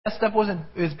that stuff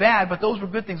is bad, but those were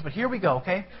good things. But here we go,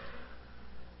 okay?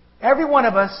 Every one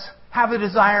of us have a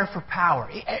desire for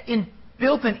power.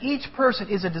 Built in each person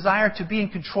is a desire to be in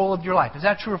control of your life. Is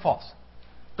that true or false?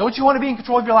 Don't you want to be in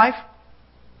control of your life?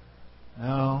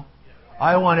 No.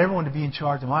 I want everyone to be in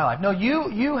charge of my life. No,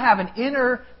 you have an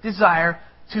inner desire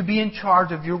to be in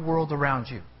charge of your world around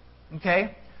you.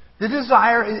 Okay? The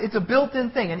desire, it's a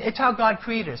built-in thing, and it's how God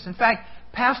created us. In fact,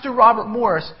 Pastor Robert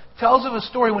Morris tells of a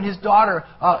story when his daughter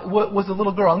was a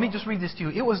little girl. Let me just read this to you.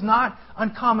 It was not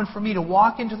uncommon for me to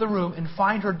walk into the room and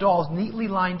find her dolls neatly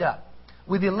lined up,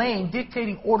 with Elaine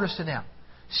dictating orders to them.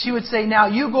 She would say, now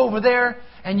you go over there,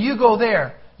 and you go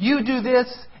there. You do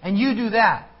this, and you do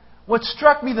that. What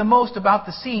struck me the most about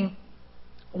the scene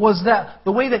was that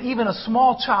the way that even a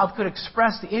small child could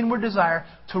express the inward desire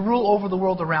to rule over the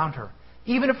world around her,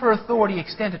 even if her authority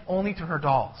extended only to her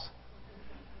dolls.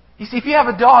 You see, if you have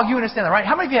a dog, you understand that, right?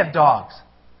 How many of you have dogs?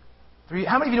 3.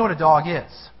 How many of you know what a dog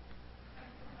is?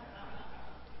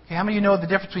 Okay, how many of you know the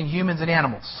difference between humans and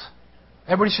animals?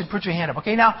 Everybody should put your hand up.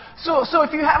 Okay, now, so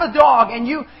if you have a dog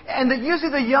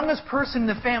usually the youngest person in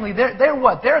the family, they're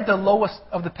what? They're the lowest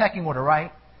of the pecking order,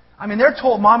 right? I mean, they're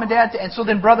told mom and dad, and so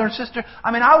then brother and sister.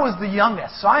 I mean, I was the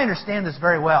youngest, so I understand this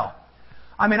very well.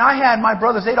 I mean, I had my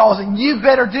brothers, they'd all say, you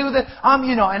better do that.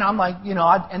 And I'm like,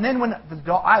 and then when the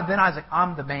dog, I was like,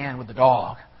 I'm the man with the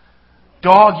dog.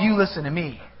 Dog, you listen to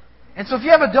me. And so if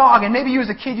you have a dog, and maybe you as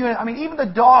a kid, even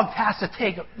the dog has to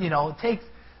take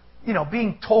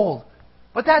being told.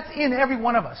 But that's in every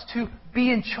one of us, to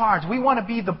be in charge. We want to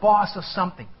be the boss of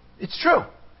something. It's true.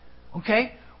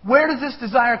 Okay? Where does this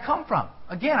desire come from?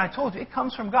 Again, I told you, it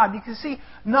comes from God. Because see,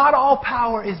 not all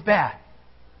power is bad.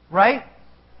 Right?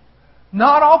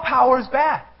 Not all power is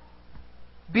bad.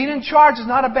 Being in charge is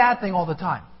not a bad thing all the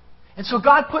time. And so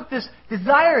God put this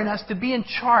desire in us to be in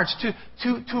charge,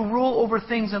 to rule over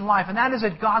things in life. And that is a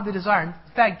godly desire. In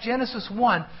fact, Genesis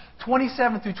 1,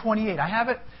 27 through 28, I have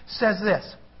it, says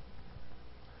this.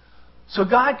 So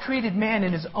God created man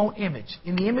in His own image.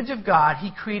 In the image of God,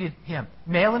 He created him.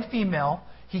 Male and female,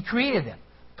 He created them.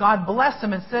 God blessed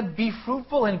them and said, be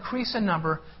fruitful and increase in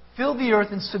number, fill the earth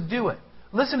and subdue it.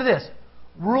 Listen to this.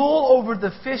 Rule over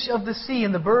the fish of the sea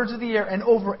and the birds of the air and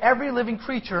over every living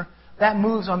creature that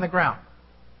moves on the ground.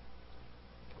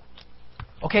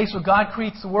 Okay, so God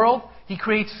creates the world. He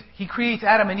creates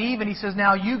Adam and Eve, and He says,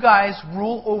 now you guys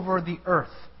rule over the earth.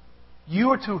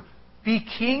 You are to be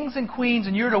kings and queens,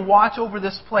 and you're to watch over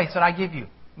this place that I give you.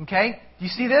 Okay? Do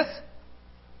you see this?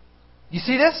 You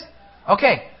see this?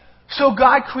 Okay. So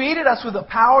God created us with a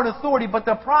power and authority, but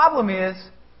the problem is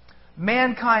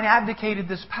mankind abdicated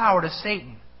this power to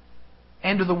Satan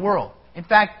and to the world. In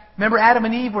fact, remember Adam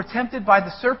and Eve were tempted by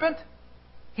the serpent?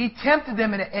 He tempted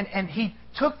them and he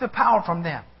took the power from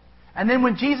them. And then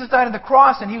when Jesus died on the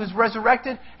cross and He was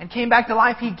resurrected and came back to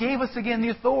life, He gave us again the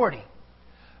authority.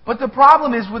 But the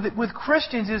problem is with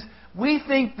Christians is we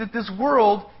think that this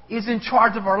world is in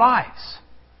charge of our lives.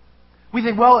 We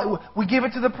think, well, we give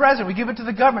it to the president, we give it to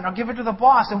the government, I'll give it to the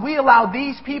boss, and we allow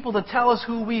these people to tell us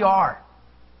who we are.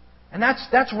 And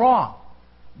that's wrong.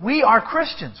 We are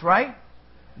Christians, right?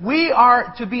 We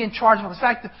are to be in charge of it. In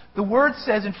fact, the Word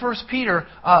says in 1 Peter,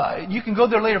 you can go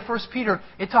there later, 1 Peter,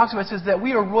 it says that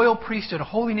we are royal priesthood, a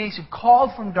holy nation,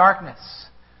 called from darkness.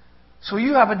 So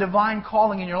you have a divine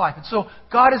calling in your life. And so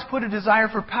God has put a desire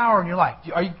for power in your life.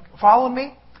 Are you following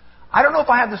me? I don't know if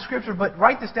I have the scripture, but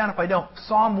write this down if I don't.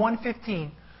 Psalm 115.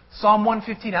 Psalm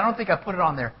 115. I don't think I put it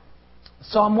on there.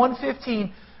 Psalm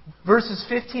 115, verses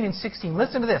 15 and 16.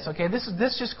 Listen to this, okay? This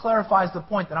just clarifies the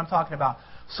point that I'm talking about.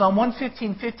 Psalm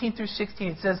 115, 15 through 16.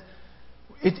 It says,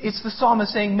 it's the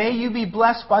psalmist saying, may you be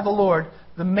blessed by the Lord,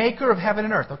 the maker of heaven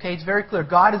and earth. Okay, it's very clear.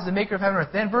 God is the maker of heaven and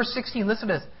earth. Then verse 16, listen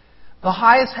to this. The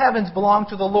highest heavens belong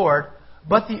to the Lord,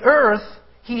 but the earth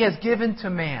He has given to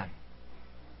man.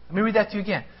 Let me read that to you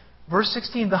again. Verse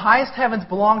 16, the highest heavens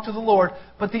belong to the Lord,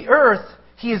 but the earth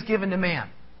He has given to man.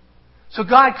 So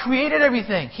God created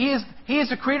everything. He is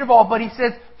the creator of all, but He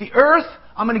says, the earth,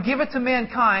 I'm going to give it to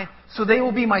mankind, so they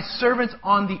will be my servants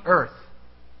on the earth.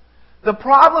 The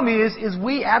problem is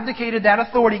we abdicated that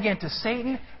authority again to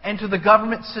Satan and to the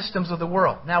government systems of the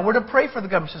world. Now, we're to pray for the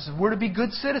government systems. We're to be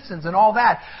good citizens and all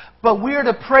that. But we're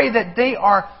to pray that they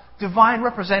are divine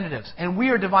representatives. And we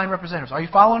are divine representatives. Are you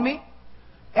following me?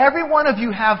 Every one of you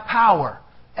have power.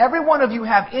 Every one of you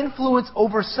have influence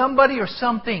over somebody or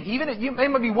something. Even if you may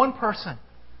be one person.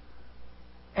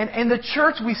 And in the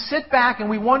church, we sit back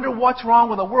and we wonder what's wrong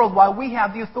with the world while we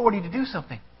have the authority to do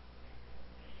something.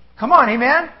 Come on,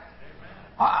 amen?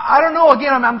 I don't know.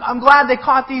 Again, I'm glad they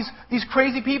caught these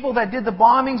crazy people that did the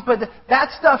bombings, but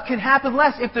that stuff can happen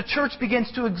less if the church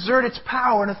begins to exert its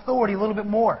power and authority a little bit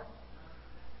more.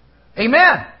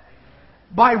 Amen.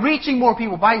 By reaching more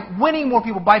people, by winning more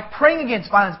people, by praying against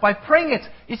violence, by praying against...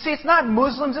 You see, it's not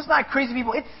Muslims, it's not crazy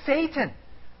people, it's Satan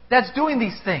that's doing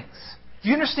these things. Do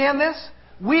you understand this?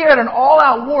 We are at an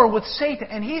all-out war with Satan,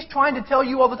 and he's trying to tell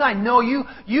you all the time, no, you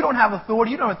don't have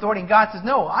authority, you don't have authority. And God says,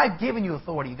 no, I've given you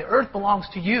authority. The earth belongs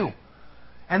to you.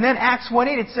 And then Acts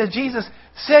 1:8, it says, Jesus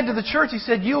said to the church, He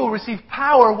said, you will receive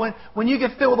power when you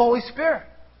get filled with the Holy Spirit.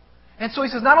 And so He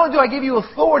says, not only do I give you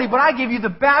authority, but I give you the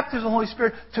baptism of the Holy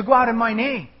Spirit to go out in my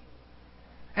name.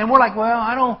 And we're like,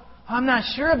 well, I'm not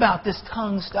sure about this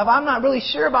tongue stuff. I'm not really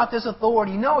sure about this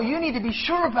authority. No, you need to be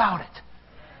sure about it.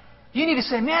 You need to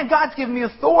say, man, God's given me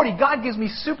authority. God gives me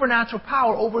supernatural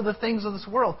power over the things of this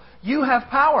world. You have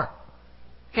power.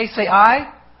 Okay, say,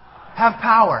 I have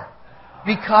power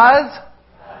because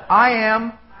I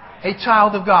am a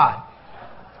child of God.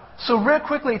 So real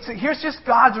quickly, here's just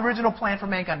God's original plan for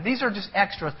mankind. These are just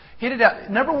extras. Hit it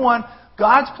out. Number one,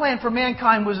 God's plan for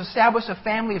mankind was to establish a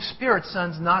family of spirit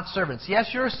sons, not servants.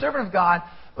 Yes, you're a servant of God,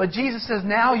 but Jesus says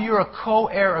now you're a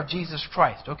co-heir of Jesus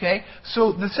Christ. Okay?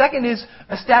 So the second is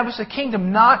establish a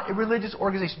kingdom, not a religious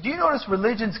organization. Do you notice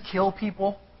religions kill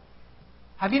people?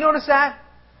 Have you noticed that?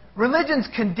 Religions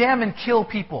condemn and kill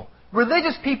people.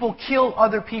 Religious people kill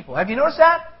other people. Have you noticed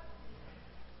that?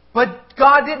 But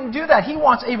God didn't do that. He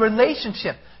wants a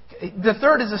relationship. The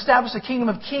third is establish a kingdom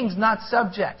of kings, not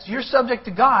subjects. You're subject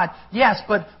to God, yes,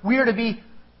 but we are to be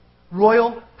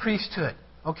royal priesthood.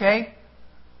 Okay?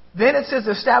 Then it says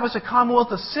establish a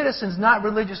commonwealth of citizens, not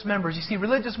religious members. You see,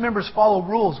 religious members follow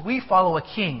rules. We follow a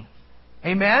king.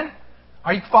 Amen?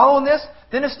 Are you following this?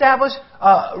 Then establish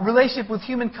a relationship with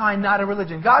humankind, not a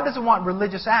religion. God doesn't want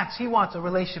religious acts. He wants a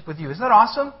relationship with you. Isn't that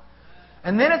awesome?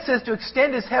 And then it says to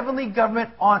extend His heavenly government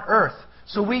on earth.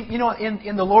 So we,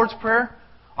 in the Lord's Prayer,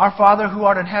 Our Father who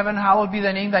art in heaven, hallowed be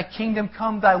Thy name, Thy kingdom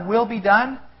come, Thy will be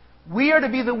done. We are to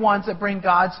be the ones that bring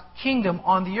God's kingdom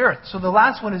on the earth. So the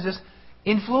last one is this,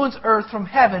 influence earth from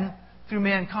heaven through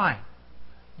mankind.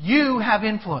 You have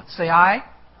influence. Say, I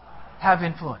have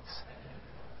influence.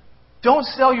 Don't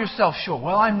sell yourself short.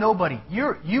 Well, I'm nobody.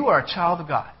 You are a child of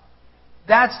God.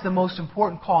 That's the most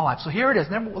important call out. So here it is.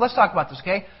 Let's talk about this,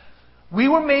 okay? We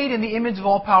were made in the image of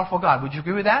all-powerful God. Would you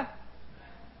agree with that?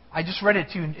 I just read it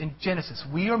to you in Genesis.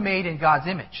 We are made in God's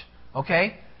image.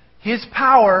 Okay? His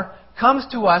power comes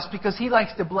to us because He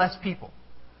likes to bless people.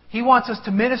 He wants us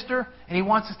to minister, and He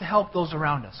wants us to help those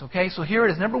around us. Okay? So here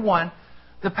it is. Number one,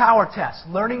 the power test.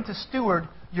 Learning to steward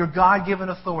your God-given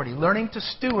authority. Learning to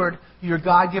steward your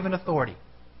God-given authority.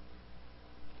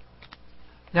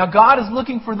 Now, God is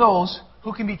looking for those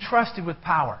who can be trusted with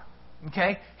power.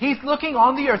 Okay? He's looking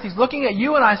on the earth. He's looking at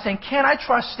you and I saying, can I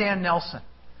trust Stan Nelson?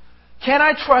 Can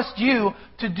I trust you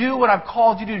to do what I've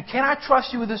called you to do? Can I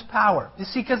trust you with this power? You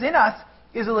see, because in us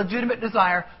is a legitimate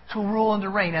desire to rule and to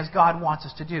reign as God wants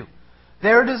us to do.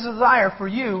 There is a desire for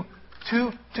you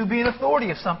to be an authority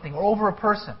of something or over a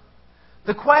person.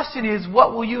 The question is,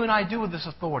 what will you and I do with this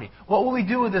authority? What will we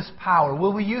do with this power?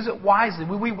 Will we use it wisely?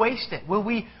 Will we waste it? Will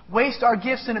we waste our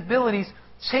gifts and abilities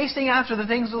chasing after the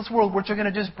things of this world which are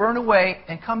going to just burn away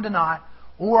and come to naught?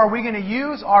 Or are we going to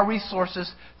use our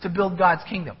resources to build God's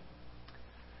kingdom?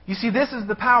 You see, this is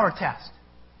the power test.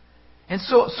 And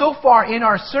so far in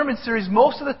our sermon series,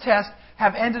 most of the tests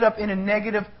have ended up in a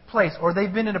negative place, or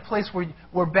they've been in a place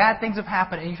where bad things have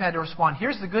happened and you've had to respond.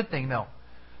 Here's the good thing, though.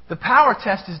 The power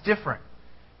test is different.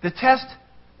 The test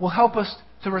will help us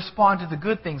to respond to the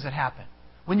good things that happen.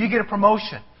 When you get a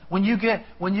promotion, when you get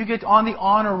on the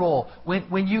honor roll,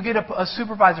 when you get a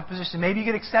supervisor position, maybe you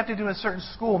get accepted to a certain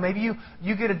school, maybe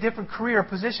you get a different career,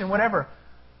 position, whatever.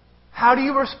 How do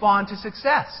you respond to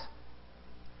success?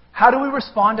 How do we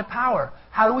respond to power?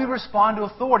 How do we respond to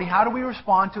authority? How do we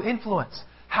respond to influence?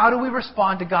 How do we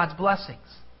respond to God's blessings?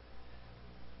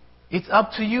 It's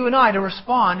up to you and I to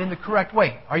respond in the correct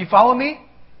way. Are you following me?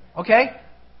 Okay?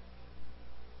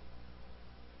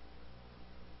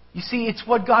 You see, it's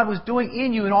what God was doing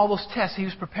in you in all those tests. He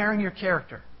was preparing your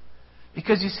character.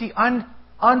 Because you see,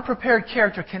 unprepared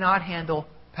character cannot handle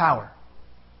power.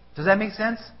 Does that make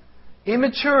sense?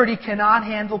 Immaturity cannot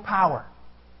handle power.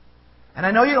 And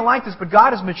I know you don't like this, but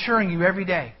God is maturing you every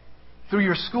day. Through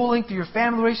your schooling, through your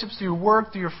family relationships, through your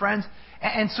work, through your friends.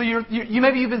 And so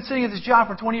maybe you've been sitting at this job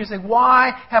for 20 years saying,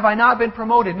 why have I not been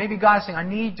promoted? Maybe God is saying, I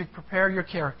need to prepare your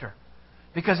character.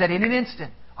 Because in an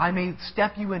instant, I may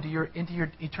step you into your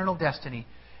eternal destiny,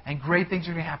 and great things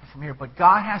are going to happen from here. But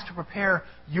God has to prepare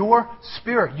your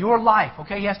spirit, your life.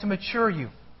 Okay? He has to mature you.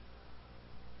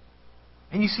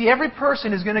 And you see, every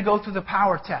person is going to go through the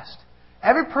power test.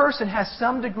 Every person has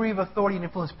some degree of authority and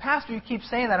influence. Pastor, you keep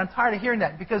saying that. I'm tired of hearing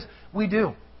that, because we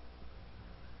do.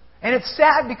 And it's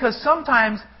sad because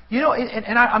sometimes,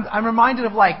 I'm reminded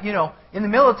of, in the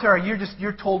military,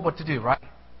 you're told what to do, right?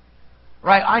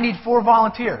 Right? I need 4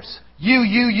 volunteers. You,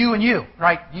 and you.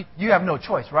 Right? You have no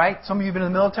choice, right? Some of you have been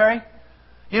in the military.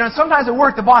 And sometimes at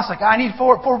work, the boss is like, I need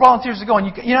four volunteers to go. And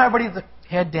everybody's like,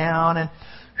 head down, and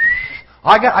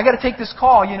I got to take this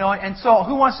call, And so,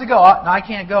 who wants to go? No, I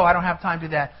can't go. I don't have time to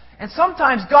do that. And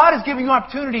sometimes God is giving you an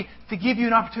opportunity to give you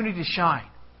an opportunity to shine.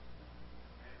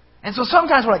 And so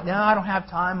sometimes we're like, no, I don't have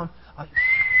time. I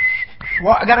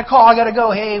got a call. I got to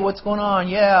go. Hey, what's going on?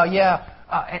 Yeah.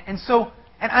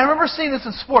 And I remember seeing this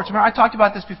in sports. Remember, I talked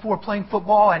about this before, playing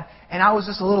football, and I was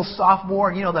just a little sophomore,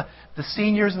 and the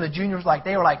seniors and the juniors,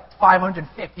 they were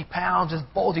 550 pounds,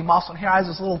 just bulging muscle. And here I was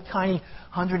this little tiny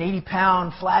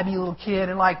 180-pound, flabby little kid,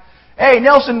 and hey,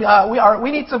 Nelson,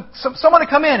 we need someone to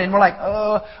come in. And we're like,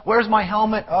 where's my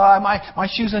helmet? My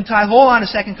shoes and ties. Hold on a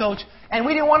second, coach. And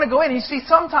we didn't want to go in. And you see,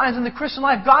 sometimes in the Christian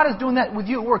life, God is doing that with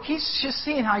you at work. He's just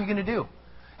seeing how you're going to do.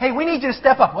 Hey, we need you to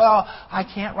step up. Well, I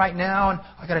can't right now, and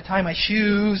I got to tie my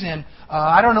shoes, and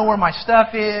I don't know where my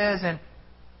stuff is,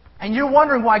 and you're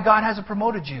wondering why God hasn't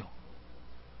promoted you.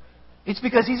 It's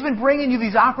because He's been bringing you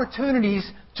these opportunities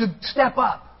to step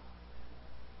up,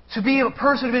 to be a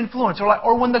person of influence,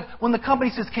 or when the company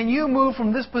says, "Can you move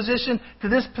from this position to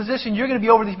this position? You're going to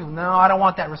be over these people." No, I don't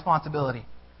want that responsibility.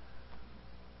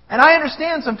 And I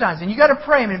understand sometimes, and you got to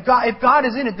pray. I mean, if God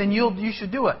is in it, then you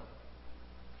should do it.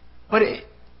 But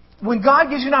when God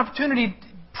gives you an opportunity,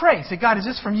 pray. Say, God, is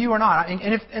this from you or not?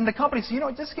 And the company says,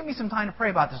 just give me some time to pray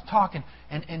about this, talk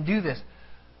and do this.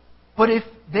 But if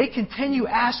they continue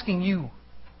asking you,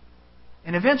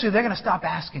 and eventually they're going to stop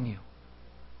asking you,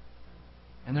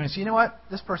 and they're going to say, you know what?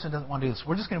 This person doesn't want to do this.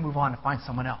 We're just going to move on and find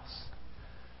someone else.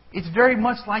 It's very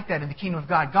much like that in the kingdom of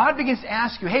God. God begins to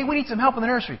ask you, hey, we need some help in the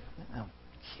nursery. No,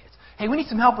 kids. Hey, we need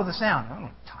some help with the sound. I don't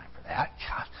have time for that.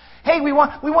 Gosh. Hey, we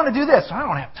want to do this. I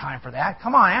don't have time for that.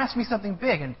 Come on, ask me something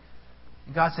big. And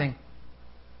God's saying,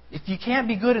 if you can't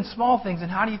be good in small things, then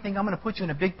how do you think I'm going to put you in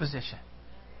a big position?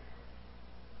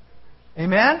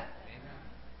 Amen?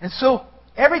 And so,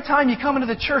 every time you come into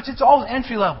the church, it's all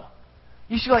entry level.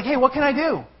 You should be like, hey, what can I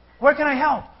do? Where can I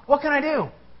help? What can I do?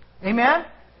 Amen?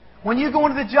 When you go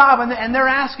into the job and they're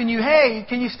asking you, hey,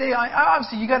 can you stay?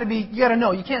 Obviously, you got to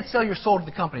know. You can't sell your soul to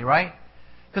the company, right?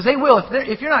 Because they will.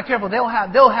 If you're not careful,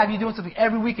 they'll have you doing something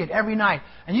every weekend, every night.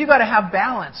 And you've got to have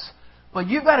balance. But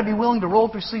you've got to be willing to roll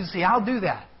up your sleeves and say, I'll do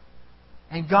that.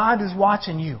 And God is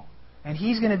watching you. And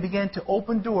He's going to begin to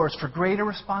open doors for greater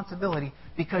responsibility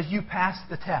because you passed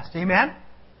the test. Amen?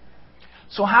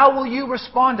 So how will you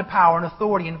respond to power and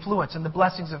authority and influence and the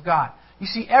blessings of God? You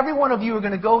see, every one of you are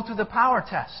going to go through the power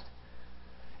test.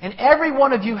 And every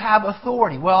one of you have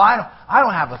authority. Well, I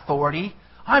don't have authority.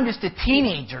 I'm just a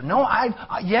teenager. No,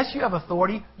 yes, you have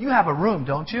authority. You have a room,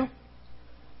 don't you?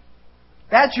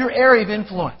 That's your area of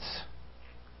influence.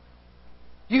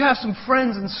 You have some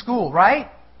friends in school, right?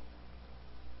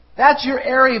 That's your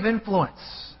area of influence.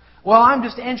 Well, I'm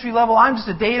just entry level. I'm just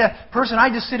a data person. I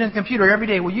just sit in a computer every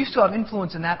day. Well, you still have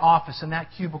influence in that office, in that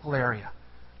cubicle area.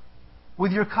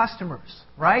 With your customers,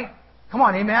 right? Come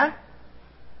on, amen?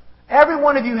 Every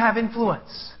one of you have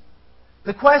influence.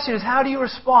 The question is, how do you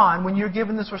respond when you're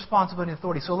given this responsibility and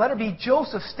authority? So let it be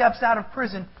Joseph steps out of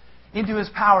prison into his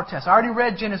power test. I already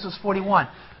read Genesis 41.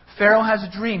 Pharaoh has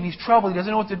a dream. He's troubled. He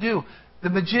doesn't know what to do. The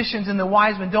magicians and the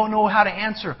wise men don't know how to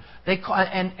answer.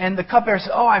 And the cupbearer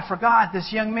says, oh, I forgot.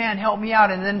 This young man helped me out.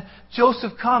 And then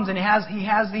Joseph comes and he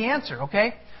has the answer.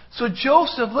 Okay? So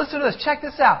Joseph, listen to this. Check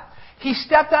this out. He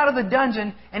stepped out of the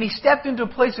dungeon and he stepped into a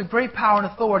place of great power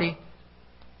and authority.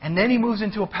 And then he moves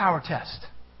into a power test.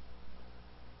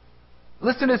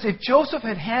 Listen to this. If Joseph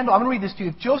had handled, I'm going to read this to you.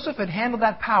 If Joseph had handled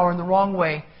that power in the wrong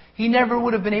way, he never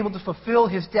would have been able to fulfill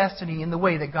his destiny in the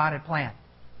way that God had planned.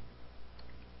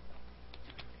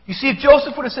 You see, if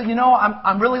Joseph would have said,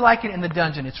 I'm really liking it in the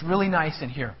dungeon. It's really nice in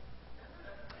here.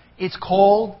 It's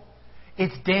cold.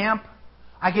 It's damp.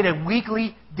 I get a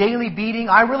weekly, daily beating.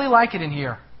 I really like it in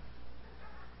here.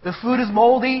 The food is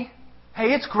moldy. Hey,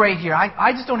 it's great here.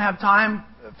 I just don't have time.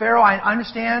 Pharaoh, I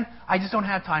understand. I just don't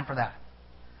have time for that.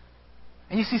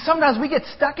 And you see, sometimes we get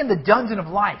stuck in the dungeon of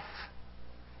life.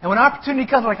 And when opportunity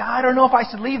comes, we're like, I don't know if I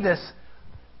should leave this.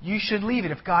 You should leave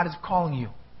it if God is calling you.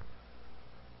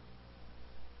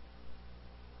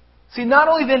 See, not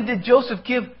only then did Joseph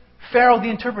give Pharaoh the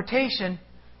interpretation,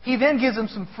 he then gives him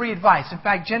some free advice. In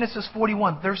fact, Genesis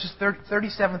 41, verses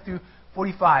 37 through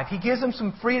 45, he gives him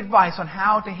some free advice on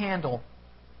how to handle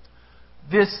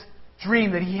this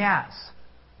dream that he has.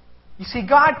 You see,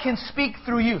 God can speak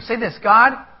through you. Say this,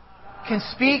 God can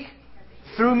speak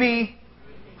through me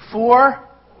for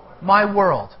my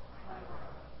world.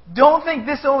 Don't think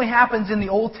this only happens in the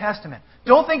Old Testament.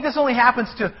 Don't think this only happens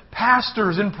to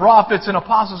pastors and prophets and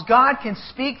apostles. God can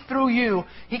speak through you.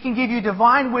 He can give you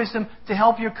divine wisdom to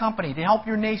help your company, to help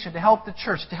your nation, to help the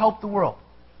church, to help the world.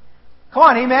 Come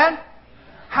on, amen?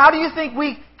 How do you think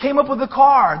we came up with the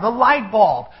car, the light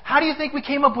bulb? How do you think we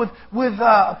came up with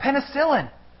penicillin?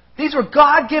 These were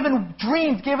God-given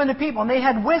dreams given to people, and they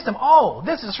had wisdom. Oh,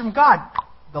 this is from God.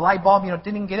 The light bulb,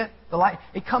 didn't get it. The light,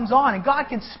 it comes on, and God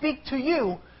can speak to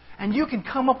you, and you can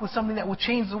come up with something that will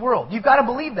change the world. You've got to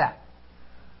believe that.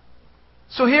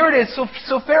 So here it is.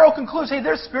 So Pharaoh concludes, hey,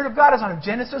 there's the Spirit of God is on him.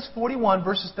 Genesis 41,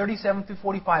 verses 37 through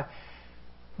 45.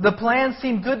 The plan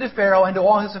seemed good to Pharaoh and to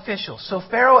all his officials. So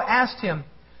Pharaoh asked him,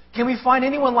 can we find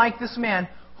anyone like this man,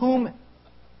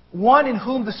 one in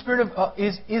whom the Spirit of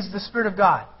is the Spirit of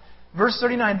God? Verse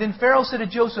 39, then Pharaoh said to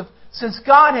Joseph, since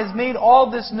God has made all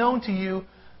this known to you,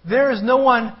 there is no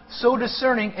one so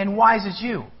discerning and wise as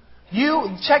you.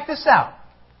 Check this out.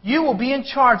 You will be in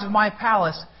charge of my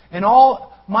palace, and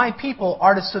all my people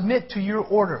are to submit to your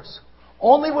orders.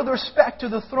 Only with respect to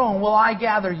the throne will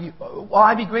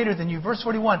I be greater than you. Verse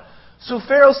 41. So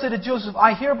Pharaoh said to Joseph,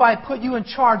 I hereby put you in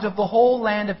charge of the whole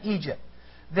land of Egypt.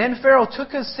 Then Pharaoh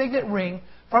took his signet ring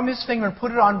from his finger and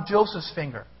put it on Joseph's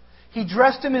finger. He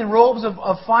dressed him in robes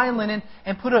of fine linen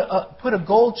and put a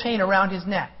gold chain around his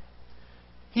neck.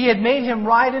 He had made him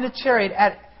ride in a chariot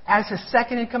as his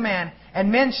second in command,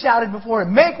 and men shouted before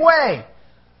him, make way!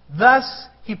 Thus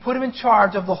he put him in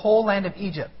charge of the whole land of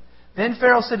Egypt. Then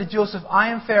Pharaoh said to Joseph, I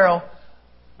am Pharaoh,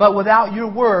 but without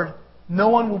your word, no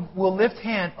one will lift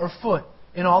hand or foot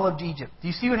in all of Egypt. Do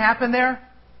you see what happened there?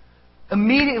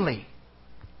 Immediately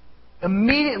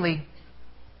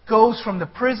goes from the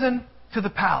prison to the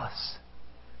palace.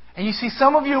 And you see,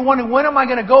 some of you are wondering, when am I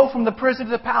going to go from the prison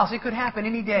to the palace? It could happen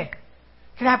any day.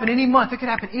 It could happen any month. It could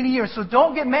happen any year. So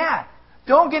don't get mad.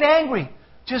 Don't get angry.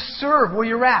 Just serve where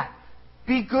you're at.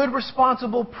 Be good,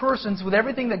 responsible persons with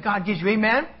everything that God gives you.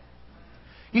 Amen?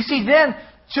 You see, then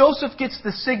Joseph gets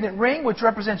the signet ring, which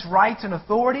represents rights and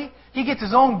authority. He gets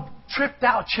his own tripped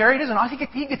out chariot.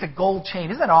 He gets a gold chain.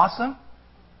 Isn't that awesome?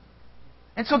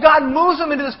 And so God moves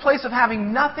him into this place of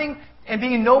having nothing and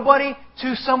being nobody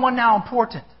to someone now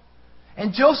important.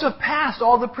 And Joseph passed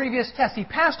all the previous tests. He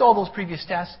passed all those previous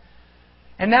tests.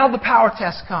 And now the power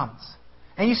test comes.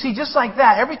 And you see, just like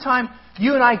that, every time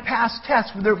you and I pass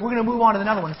tests, we're going to move on to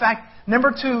another one. In fact,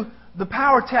 number 2, the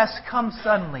power test comes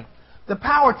suddenly. The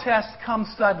power test comes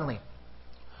suddenly.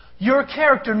 Your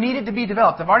character needed to be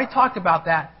developed. I've already talked about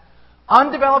that.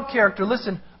 Undeveloped character,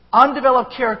 listen,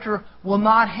 undeveloped character will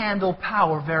not handle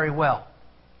power very well.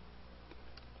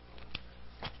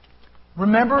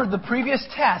 Remember the previous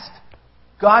test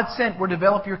God sent were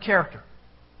develop your character.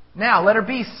 Now, letter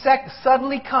B,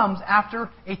 suddenly comes after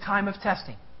a time of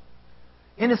testing.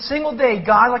 In a single day,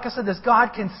 God, like I said this,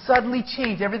 God can suddenly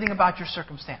change everything about your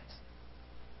circumstance.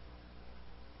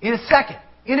 In a second,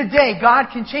 in a day, God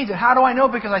can change it. How do I know?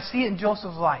 Because I see it in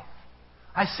Joseph's life.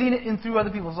 I've seen it through other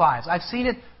people's lives. I've seen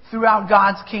it throughout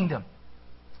God's kingdom.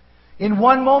 In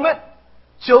one moment,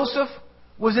 Joseph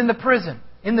was in the prison,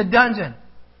 in the dungeon.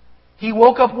 He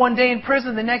woke up one day in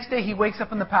prison. The next day, he wakes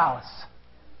up in the palace.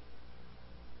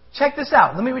 Check this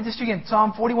out. Let me read this to you again.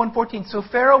 Psalm 41:14. So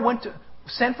Pharaoh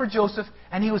sent for Joseph,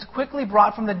 and he was quickly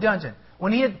brought from the dungeon.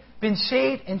 When he had been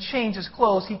shaved and changed his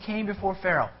clothes, he came before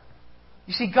Pharaoh.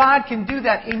 You see, God can do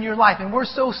that in your life. And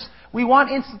we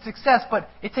want instant success, but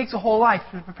it takes a whole life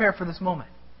to prepare for this moment.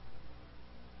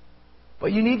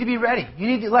 But you need to be ready. You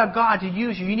need to allow God to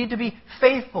use you. You need to be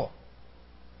faithful.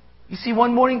 You see,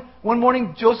 one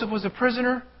morning Joseph was a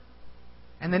prisoner,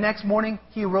 and the next morning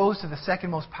he rose to the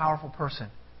second most powerful person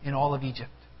in all of Egypt.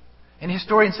 And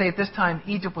historians say at this time,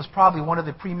 Egypt was probably one of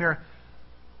the premier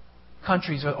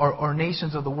countries or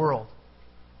nations of the world.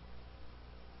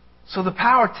 So the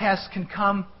power test can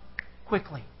come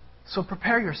quickly. So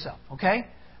prepare yourself, okay?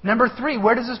 Number 3,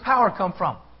 where does this power come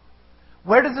from?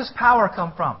 Where does this power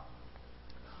come from?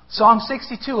 Psalm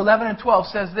 62:11 and 12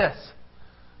 says this.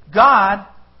 God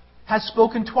has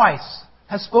spoken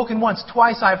once.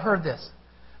 Twice I've heard this.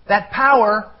 That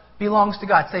power belongs to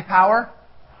God. Say power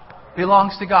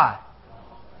belongs to God.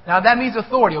 Now that means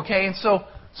authority, okay? And so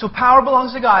power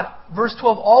belongs to God. Verse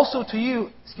 12, also to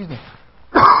you,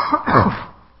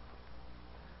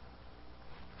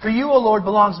 For you, O Lord,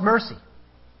 belongs mercy.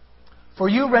 For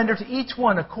you render to each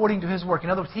one according to his work. In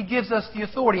other words, He gives us the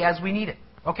authority as we need it.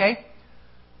 Okay?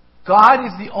 God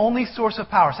is the only source of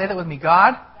power. Say that with me.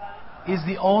 God is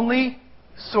the only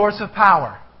source of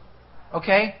power.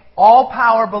 Okay? All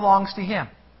power belongs to Him.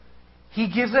 He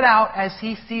gives it out as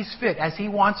He sees fit, as He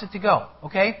wants it to go.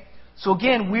 Okay? So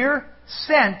again, we're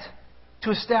sent to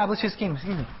establish His kingdom.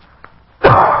 Excuse me.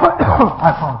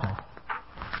 I apologize.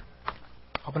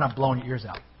 Hope I'm not blowing your ears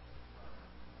out.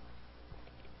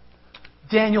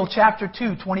 Daniel chapter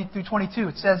 2, 20 through 22,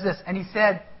 it says this, and he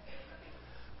said,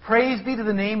 Praise be to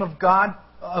the name of God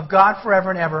forever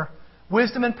and ever.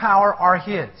 Wisdom and power are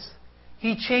His.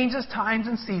 He changes times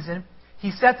and seasons.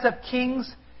 He sets up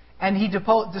kings and He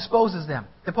deposes them.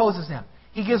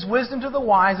 He gives wisdom to the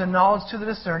wise and knowledge to the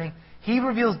discerning. He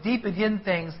reveals deep and hidden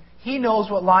things. He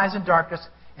knows what lies in darkness,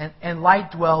 and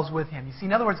light dwells with Him. You see,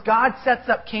 in other words, God sets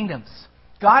up kingdoms.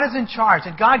 God is in charge,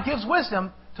 and God gives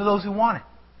wisdom to those who want it,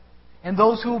 and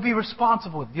those who will be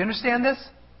responsible. Do you understand this?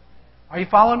 Are you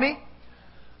following me?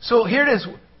 So here it is.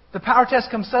 The power test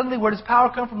comes suddenly. Where does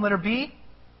power come from? Letter B.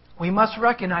 We must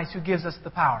recognize who gives us the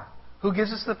power. Who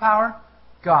gives us the power?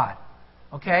 God.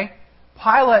 Okay?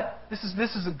 Pilate, this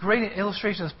is a great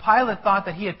illustration of this. Pilate thought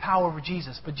that he had power over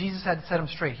Jesus, but Jesus had to set him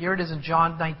straight. Here it is in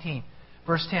John 19,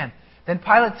 verse 10. Then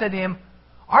Pilate said to him,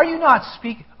 Are you not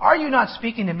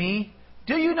speaking to me?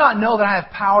 Do you not know that I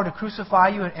have power to crucify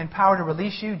you and power to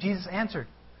release you? Jesus answered,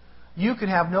 You could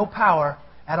have no power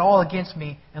at all against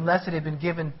me unless it had been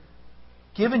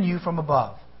given you from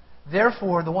above.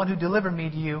 Therefore, the one who delivered me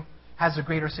to you has a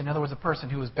greater sin. In other words, the person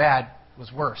who was bad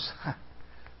was worse.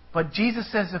 But Jesus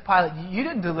says to Pilate, You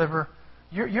didn't deliver.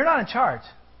 You're not in charge.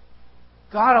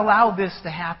 God allowed this to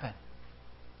happen.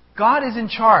 God is in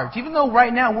charge. Even though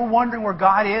right now we're wondering where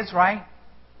God is, right?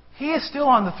 He is still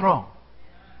on the throne.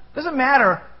 Doesn't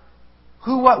matter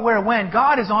who, what, where, when.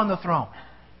 God is on the throne.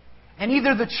 And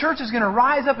either the church is going to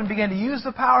rise up and begin to use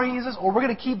the power He uses, or we're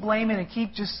going to keep blaming and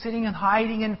keep just sitting and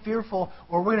hiding and fearful,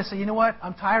 or we're going to say, you know what?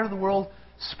 I'm tired of the world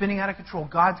spinning out of control.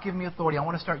 God's given me authority. I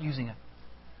want to start using it.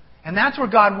 And that's where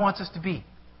God wants us to be.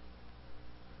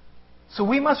 So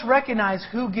we must recognize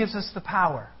who gives us the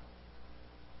power.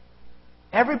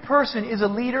 Every person is a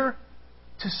leader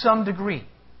to some degree.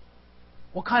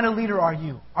 What kind of leader are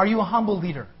you? Are you a humble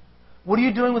leader? What are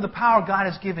you doing with the power God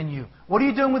has given you? What are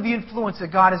you doing with the influence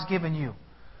that God has given you?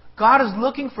 God is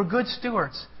looking for good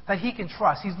stewards that He can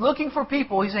trust. He's looking for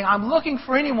people. He's saying, I'm looking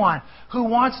for anyone who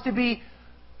wants to be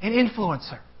an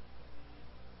influencer.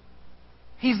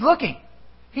 He's looking.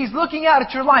 He's looking out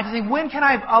at your life. He's saying, when can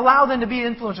I allow them to be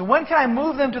an influencer? When can I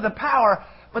move them to the power,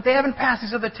 but they haven't passed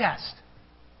these other tests?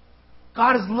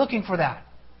 God is looking for that.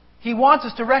 He wants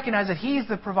us to recognize that He's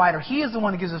the provider. He is the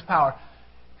one who gives us power.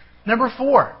 Number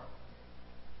 4.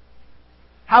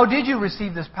 How did you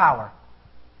receive this power?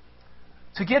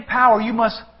 To get power, you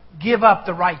must give up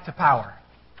the right to power.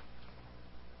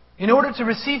 In order to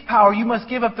receive power, you must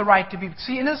give up the right to be...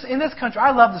 See, in this country,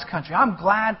 I love this country. I'm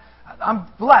glad, I'm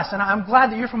blessed, and I'm glad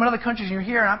that you're from other countries and you're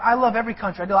here. And I love every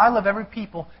country. I love every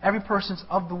people, every person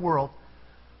of the world.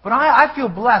 But I feel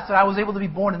blessed that I was able to be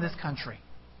born in this country.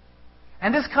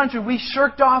 And this country, we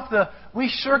shirked off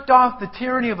the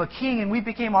tyranny of a king, and we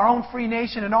became our own free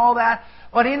nation and all that.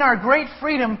 But in our great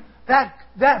freedom,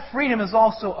 that freedom is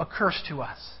also a curse to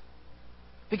us.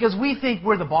 Because we think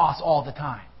we're the boss all the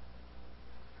time.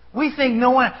 We think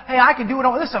hey, I can do what I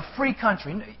want. This is a free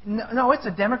country. No, it's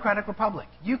a democratic republic.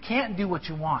 You can't do what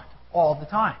you want all the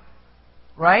time.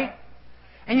 Right?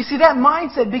 And you see, that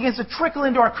mindset begins to trickle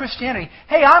into our Christianity.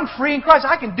 Hey, I'm free in Christ.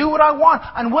 I can do what I want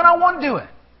and when I want to do it.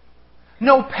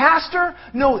 No pastor,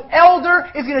 no elder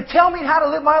is going to tell me how to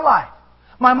live my life.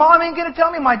 My mom ain't going to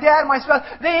tell me. My dad, my spouse,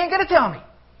 they ain't going to tell me.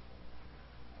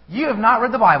 You have not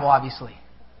read the Bible, obviously.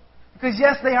 Because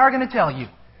yes, they are going to tell you.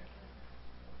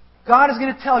 God is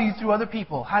going to tell you through other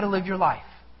people how to live your life.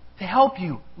 To help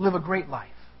you live a great life.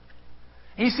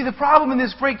 And you see, the problem in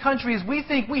this great country is we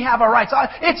think we have our rights.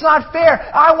 It's not fair.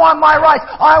 I want my rights.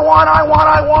 I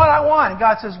want. And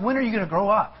God says, when are you going to grow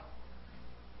up?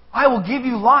 I will give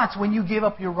you lots when you give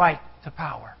up your right to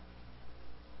power.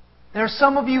 There are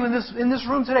some of you in this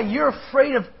room today, you're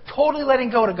afraid of totally letting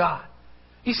go to God.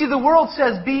 You see, the world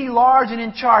says be large and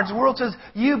in charge. The world says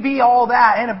you be all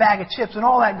that and a bag of chips and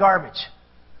all that garbage.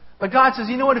 But God says,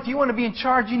 you know what, if you want to be in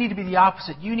charge, you need to be the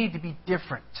opposite. You need to be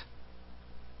different.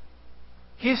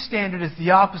 His standard is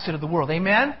the opposite of the world.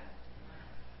 Amen?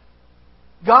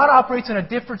 God operates on a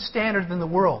different standard than the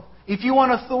world. If you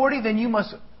want authority, then you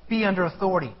must be under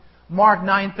authority. Mark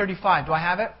 9:35. Do I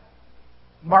have it?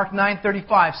 Mark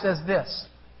 9:35 says this.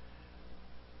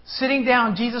 Sitting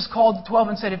down, Jesus called the 12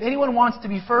 and said, if anyone wants to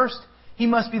be first, he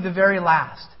must be the very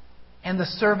last and the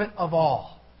servant of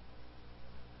all.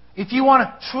 If you want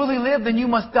to truly live, then you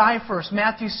must die first.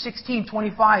 Matthew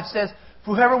 16:25 says,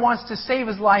 whoever wants to save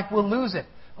his life will lose it,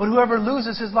 but whoever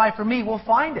loses his life for me will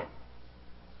find it.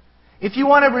 If you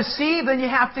want to receive, then you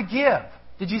have to give.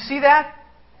 Did you see that?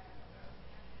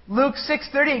 Luke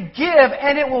 6:38, give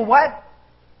and it will what?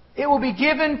 It will be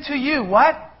given to you.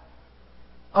 What?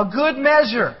 A good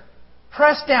measure,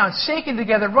 pressed down, shaken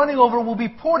together, running over, will be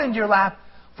poured into your lap.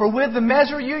 For with the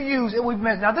measure you use, it will be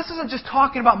measured. Now, this isn't just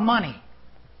talking about money.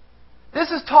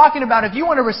 This is talking about if you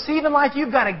want to receive in life,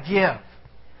 you've got to give.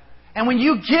 And when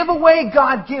you give away,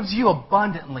 God gives you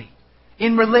abundantly.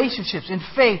 In relationships, in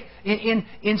faith,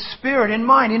 in spirit, in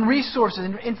mind, in resources,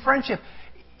 in friendship.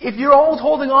 If you're always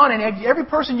holding on and every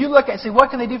person you look at say, what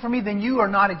can they do for me? Then you are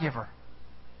not a giver.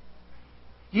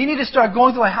 You need to start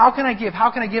going through, how can I give? How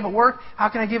can I give at work? How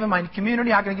can I give in my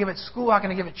community? How can I give at school? How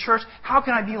can I give at church? How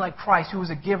can I be like Christ, who is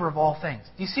a giver of all things?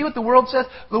 Do you see what the world says?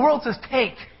 The world says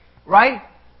take, right?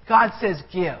 God says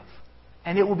give.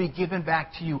 And it will be given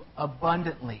back to you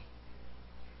abundantly.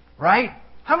 Right?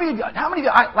 How many of you,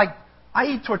 I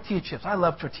eat tortilla chips. I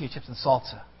love tortilla chips and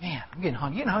salsa. Man, I'm getting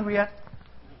hungry. You getting hungry yet?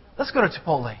 Let's go to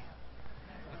Chipotle.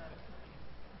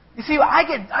 You see,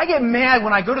 I get mad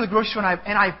when I go to the grocery store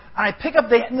and I pick up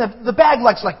the bag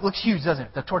looks huge, doesn't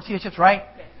it? The tortilla chips, right?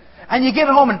 And you get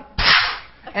it home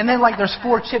and then there's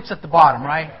 4 chips at the bottom,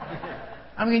 right?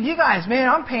 I mean, you guys, man,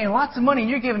 I'm paying lots of money and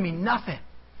you're giving me nothing.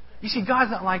 You see,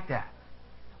 God's not like that.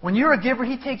 When you're a giver,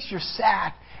 He takes your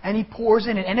sack and He pours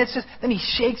in it, and it's just, then He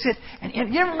shakes it.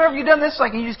 And you ever remember you've done this,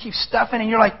 and you just keep stuffing and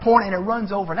you're pouring and it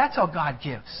runs over. That's how God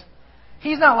gives.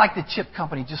 He's not like the chip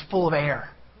company, just full of air.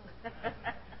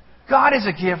 God is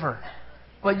a giver.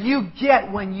 But you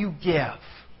get when you give.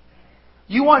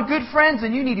 You want good friends,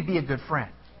 then you need to be a good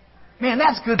friend. Man,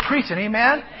 that's good preaching,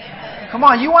 amen? Come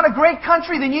on, you want a great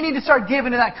country, then you need to start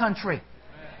giving to that country.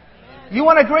 You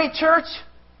want a great church?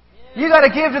 You got to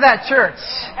give to that church.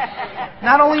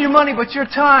 Not only your money, but your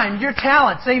time, your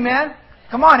talents, amen?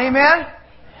 Come on, amen?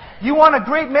 You want a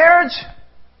great marriage?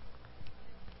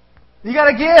 You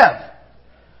got to give.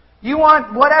 You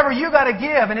want whatever, you got to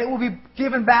give, and it will be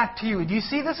given back to you. Do you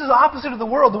see? This is opposite of the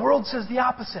world. The world says the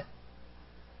opposite.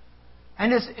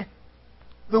 And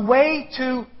the way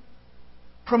to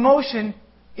promotion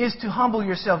is to humble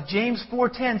yourself. James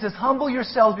 4:10 says, humble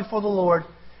yourselves before the Lord,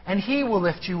 and He will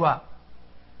lift you up.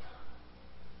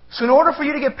 So in order for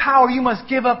you to get power, you must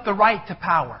give up the right to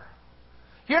power.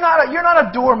 You're not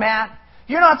a doormat.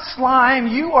 You're not slime.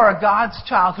 You are a God's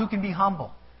child who can be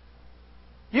humble.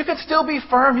 You can still be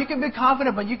firm, you can be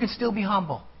confident, but you can still be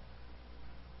humble.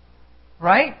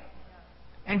 Right?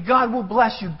 And God will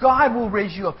bless you. God will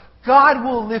raise you up. God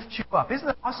will lift you up. Isn't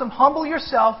that awesome? Humble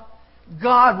yourself.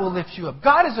 God will lift you up.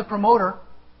 God is a promoter.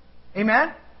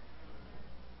 Amen?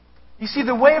 You see,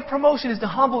 the way of promotion is to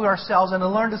humble ourselves and to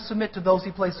learn to submit to those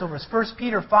He placed over us. 1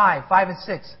 Peter 5 and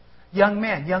 6. Young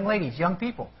men, young ladies, young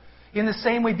people. In the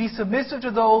same way, be submissive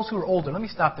to those who are older. Let me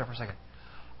stop there for a second.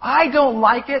 I don't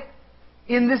like it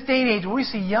in this day and age where we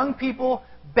see young people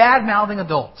bad-mouthing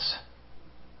adults.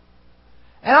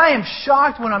 And I am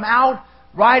shocked when I'm out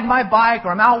riding my bike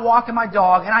or I'm out walking my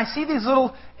dog and I see these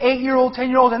little 8-year-old,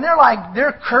 10-year-olds and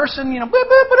they're cursing, I'm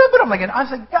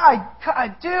like,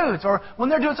 God, dudes. Or when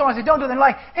they're doing something, I say, don't do it. They're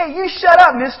like, hey, you shut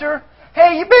up, mister.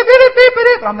 Hey, you beep, beep, beep, beep,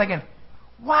 beep. I'm thinking,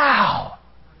 wow.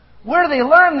 Where do they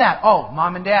learn that? Oh,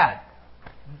 mom and dad.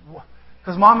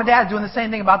 Because mom and dad are doing the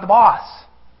same thing about the boss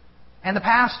and the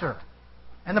pastor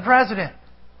and the president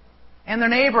and their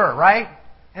neighbor, right?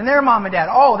 And their mom and dad.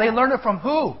 Oh, they learned it from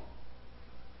who?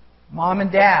 Mom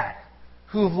and dad,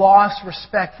 who have lost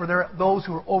respect for those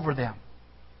who are over them.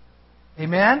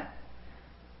 Amen?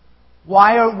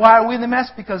 Why are we in the mess?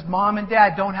 Because mom and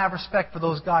dad don't have respect for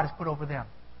those God has put over them.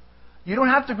 You don't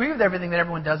have to agree with everything that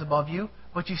everyone does above you,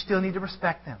 but you still need to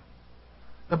respect them.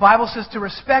 The Bible says to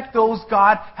respect those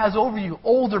God has over you.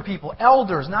 Older people,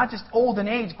 elders, not just old in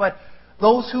age, but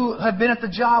those who have been at the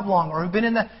job longer or have been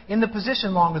in the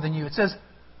position longer than you. It says,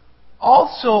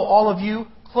 also, all of you,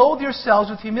 clothe yourselves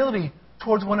with humility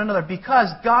towards one another, because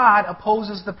God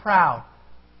opposes the proud,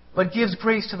 but gives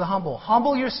grace to the humble.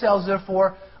 Humble yourselves,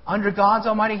 therefore, under God's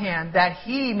almighty hand, that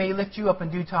He may lift you up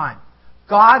in due time.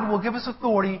 God will give us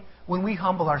authority when we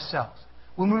humble ourselves,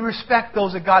 when we respect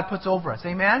those that God puts over us.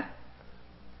 Amen?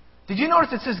 Did you notice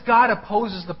it says God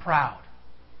opposes the proud?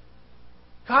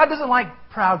 God doesn't like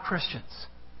proud Christians.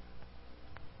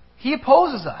 He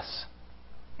opposes us.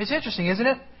 It's interesting, isn't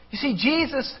it? You see,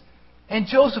 Jesus and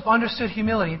Joseph understood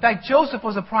humility. In fact, Joseph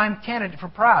was a prime candidate for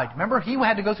pride. Remember, he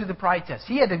had to go through the pride test.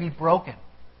 He had to be broken.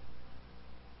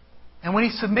 And when he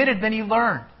submitted, then he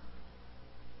learned.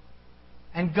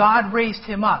 And God raised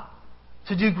him up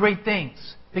to do great things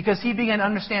because he began to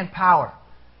understand power.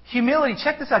 Humility,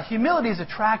 check this out. Humility is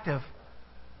attractive.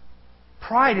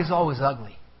 Pride is always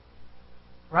ugly.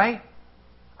 Right?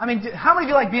 I mean, how many of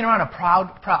you like being around a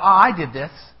proud, oh, I did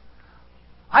this.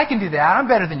 I can do that. I'm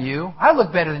better than you. I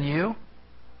look better than you.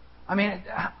 I mean,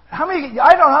 how many,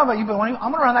 I don't know about you, but when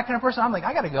I'm around that kind of person, I'm like,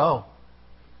 I got to go.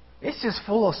 It's just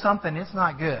full of something. It's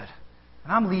not good.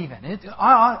 And I'm leaving.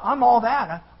 I'm all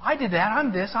that. I did that.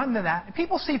 I'm this. I'm that. And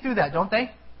people see through that, don't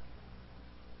they?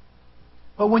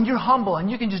 But when you're humble and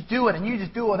you can just do it and you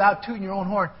just do it without tooting your own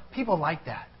horn, people like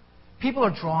that. People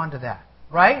are drawn to that.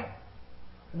 Right?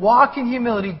 Walk in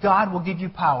humility. God will give you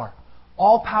power.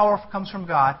 All power comes from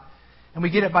God. And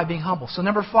we get it by being humble. So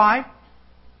number 5.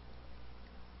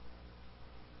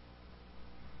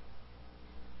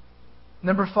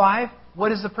 Number 5,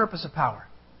 what is the purpose of power?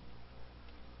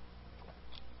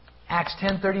 Acts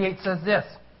 10:38 says this,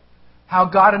 how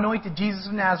God anointed Jesus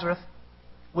of Nazareth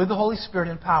with the Holy Spirit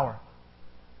and power,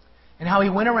 and how He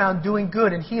went around doing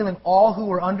good and healing all who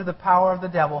were under the power of the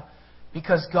devil,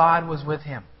 because God was with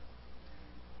Him.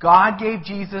 God gave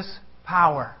Jesus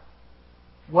power.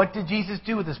 What did Jesus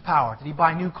do with His power? Did He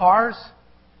buy new cars?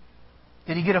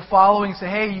 Did He get a following and say,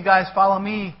 hey, you guys follow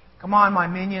me? Come on, my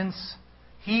minions.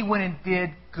 He went and did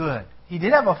good. He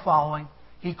did have a following.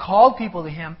 He called people to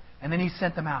Him, and then He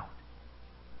sent them out.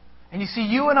 And you see,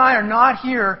 you and I are not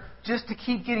here just to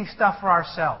keep getting stuff for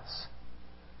ourselves.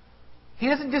 He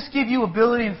doesn't just give you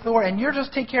ability and authority, and you're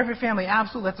just take care of your family.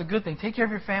 Absolutely, that's a good thing. Take care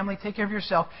of your family, take care of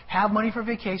yourself, have money for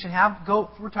vacation, go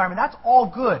for retirement. That's all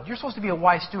good. You're supposed to be a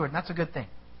wise steward, and that's a good thing.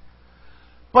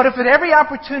 But if at every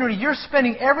opportunity you're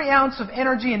spending every ounce of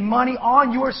energy and money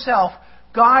on yourself,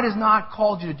 God has not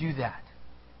called you to do that.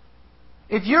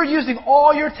 If you're using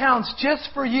all your talents just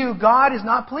for you, God is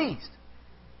not pleased.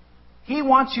 He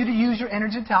wants you to use your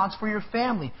energy and talents for your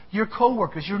family, your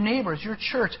co-workers, your neighbors, your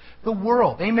church, the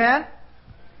world. Amen?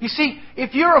 You see,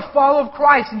 if you're a follower of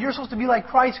Christ and you're supposed to be like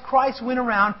Christ, Christ went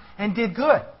around and did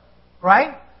good.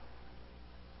 Right?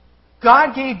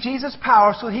 God gave Jesus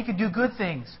power so that He could do good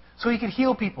things. So He could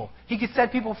heal people. He could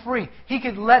set people free. He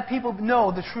could let people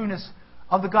know the trueness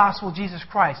of the gospel of Jesus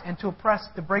Christ and to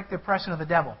break the oppression of the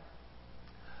devil.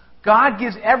 God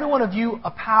gives every one of you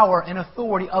a power and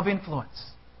authority of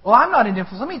influence. Well, I'm not in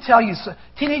influence. Let me tell you,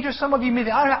 teenagers, some of you may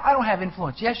think, I don't have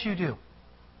influence. Yes, you do.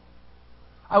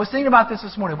 I was thinking about this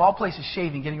morning, of all places,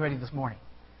 shaving, getting ready this morning.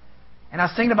 And I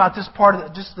was thinking about this part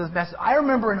of just the message. I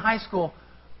remember in high school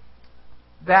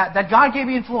that God gave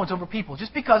me influence over people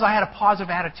just because I had a positive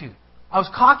attitude. I was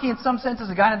cocky in some senses.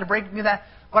 God had to break me of that.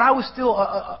 But I was still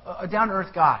a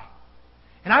down-to-earth guy.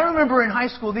 And I remember in high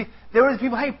school, there were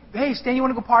people, hey, Stan, you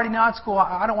want to go party? No, it's cool.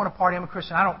 I don't want to party. I'm a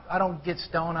Christian. I don't get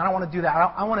stoned. I don't want to do that.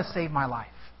 I want to save my life.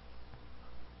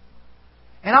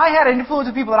 And I had an influence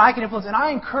of people that I could influence, and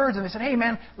I encouraged them. They said, hey,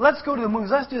 man, let's go to the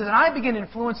movies. Let's do this. And I began to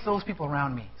influence those people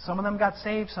around me. Some of them got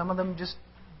saved. Some of them just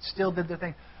still did their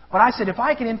thing. But I said, if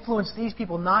I can influence these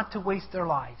people not to waste their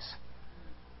lives,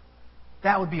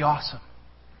 that would be awesome.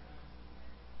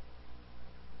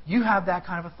 You have that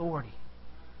kind of authority.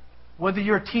 Whether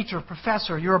you're a teacher,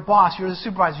 professor, you're a boss, you're a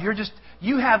supervisor,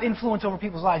 you have influence over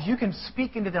people's lives. You can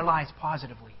speak into their lives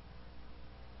positively.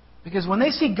 Because when they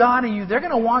see God in you, they're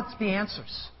going to want the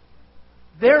answers.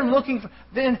 They're looking for...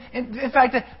 In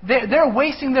fact, they're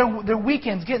wasting their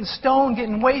weekends, getting stoned,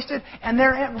 getting wasted, and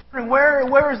they're wondering,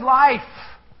 where is life?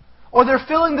 Or they're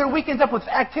filling their weekends up with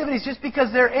activities just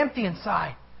because they're empty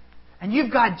inside. And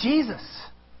you've got Jesus.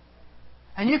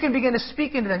 And you can begin to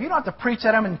speak into them. You don't have to preach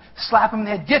at them and slap them in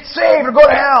the head, get saved or go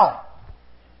to hell.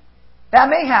 That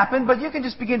may happen, but you can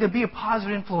just begin to be a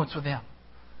positive influence with them.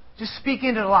 Just speak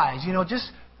into their lives.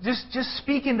 Just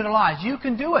speak into their lives. You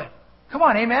can do it. Come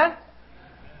on, amen?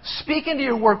 Speak into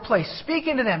your workplace. Speak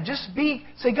into them.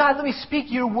 Say, God, let me speak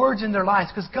your words in their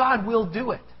lives, because God will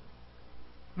do it.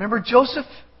 Remember Joseph?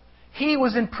 He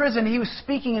was in prison. He was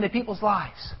speaking into people's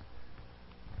lives.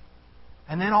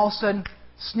 And then all of a sudden,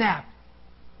 snap.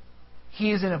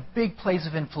 He is in a big place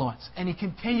of influence. And he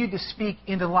continued to speak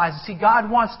into lives. See, God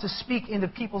wants to speak into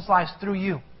people's lives through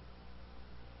you.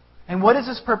 And what is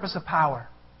His purpose of power?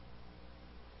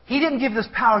 He didn't give this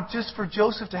power just for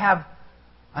Joseph to have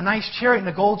a nice chariot and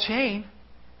a gold chain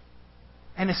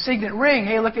and a signet ring.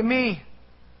 Hey, look at me.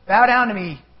 Bow down to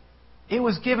me. It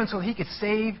was given so that he could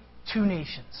save 2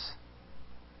 nations.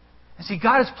 And see,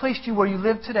 God has placed you where you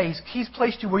live today. He's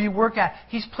placed you where you work at.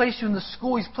 He's placed you in the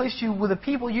school. He's placed you with the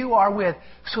people you are with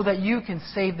so that you can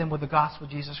save them with the gospel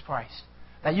of Jesus Christ.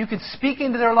 That you can speak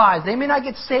into their lives. They may not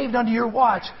get saved under your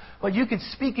watch, but you can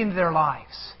speak into their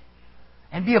lives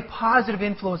and be a positive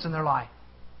influence in their life.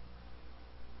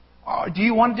 Do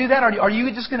you want to do that? Or are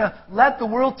you just going to let the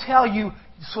world tell you you're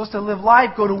supposed to live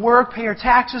life, go to work, pay your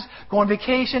taxes, go on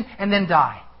vacation, and then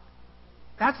die?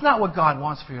 That's not what God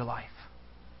wants for your life.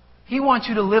 He wants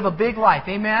you to live a big life.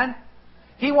 Amen?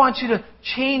 He wants you to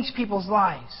change people's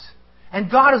lives. And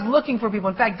God is looking for people.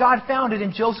 In fact, God found it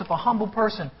in Joseph, a humble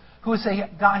person who would say,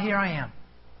 God, here I am.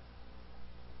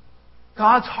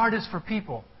 God's heart is for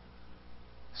people.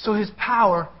 So His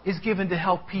power is given to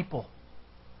help people.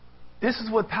 This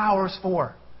is what power is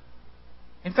for.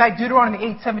 In fact, Deuteronomy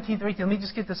 8:17-18, let me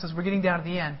just get this as we're getting down to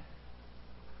the end.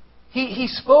 He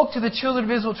spoke to the children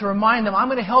of Israel to remind them, I'm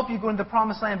going to help you go into the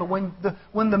promised land, but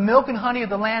when the milk and honey of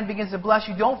the land begins to bless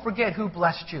you, don't forget who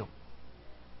blessed you.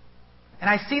 And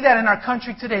I see that in our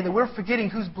country today, that we're forgetting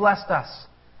who's blessed us.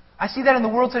 I see that in the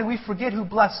world today, we forget who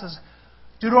blesses.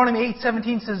 Deuteronomy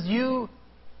 8:17 says, you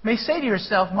may say to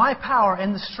yourself, my power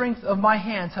and the strength of my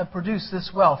hands have produced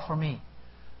this wealth for me.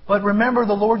 But remember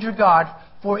the Lord your God,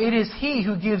 for it is He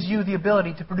who gives you the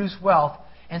ability to produce wealth,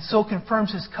 and so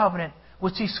confirms His covenant,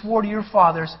 which He swore to your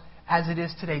fathers, as it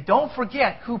is today. Don't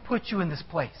forget who put you in this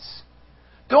place.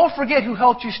 Don't forget who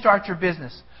helped you start your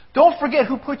business. Don't forget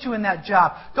who put you in that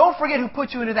job. Don't forget who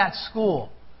put you into that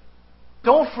school.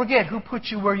 Don't forget who put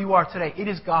you where you are today. It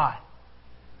is God.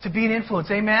 To be an influence.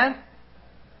 Amen?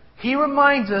 He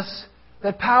reminds us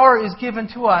that power is given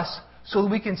to us so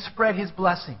that we can spread His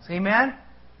blessings. Amen?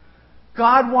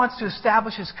 God wants to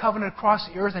establish His covenant across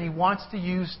the earth, and He wants to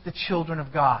use the children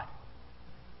of God.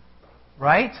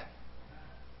 Right?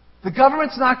 The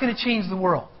government's not going to change the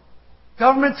world.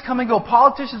 Governments come and go.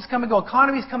 Politicians come and go.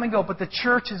 Economies come and go. But the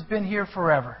church has been here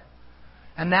forever.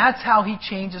 And that's how He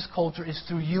changes culture, is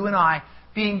through you and I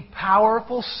being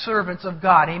powerful servants of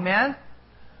God. Amen?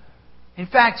 In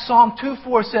fact, Psalm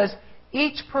 2:4 says,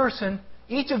 each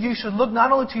of you should look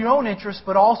not only to your own interest,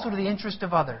 but also to the interest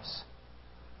of others.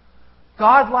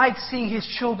 God likes seeing His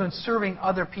children serving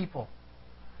other people.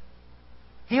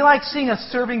 He likes seeing us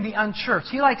serving the unchurched.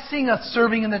 He likes seeing us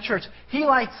serving in the church. He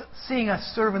likes seeing us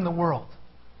serve in the world.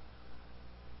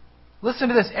 Listen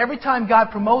to this. Every time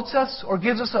God promotes us or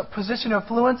gives us a position of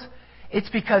influence, it's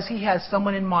because He has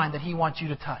someone in mind that He wants you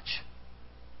to touch.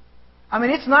 I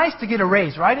mean, it's nice to get a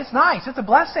raise, right? It's nice. It's a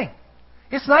blessing.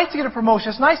 It's nice to get a promotion.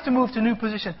 It's nice to move to a new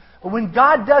position. But when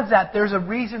God does that, there's a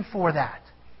reason for that.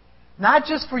 Not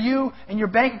just for you and your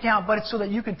bank account, but it's so that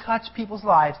you can touch people's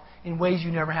lives in ways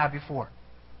you never have before.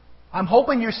 I'm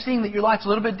hoping you're seeing that your life's a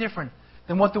little bit different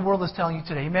than what the world is telling you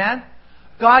today. Amen?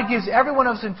 God gives every one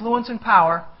of us influence and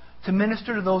power to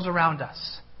minister to those around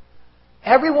us.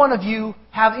 Every one of you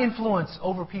have influence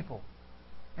over people.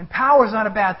 And power is not a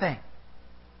bad thing.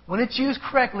 When it's used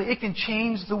correctly, it can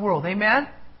change the world. Amen?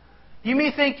 You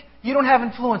may think you don't have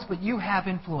influence, but you have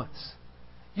influence.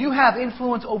 You have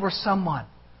influence over someone.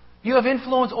 You have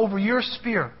influence over your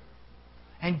sphere.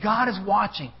 And God is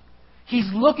watching. He's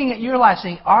looking at your life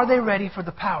saying, are they ready for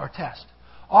the power test?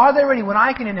 Are they ready when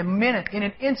I can in a minute, in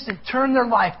an instant, turn their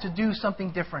life to do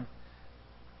something different?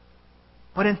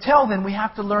 But until then, we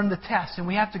have to learn the test, and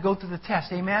we have to go through the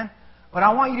test. Amen? But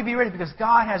I want you to be ready because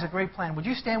God has a great plan. Would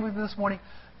you stand with me this morning?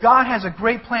 God has a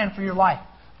great plan for your life.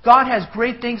 God has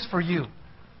great things for you.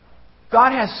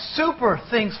 God has super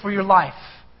things for your life.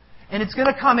 And it's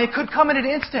going to come. It could come in an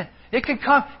instant. It could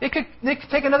come. It could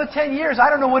take another 10 years. I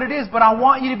don't know what it is, but I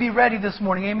want you to be ready this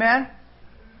morning. Amen?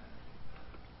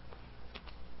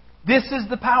 This is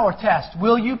the power test.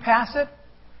 Will you pass it?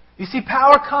 You see,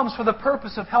 power comes for the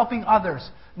purpose of helping others,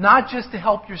 not just to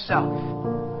help yourself.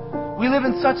 We live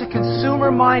in such a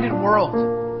consumer-minded world.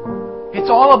 It's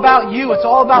all about you. It's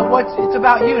all about it's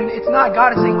about you. And it's not.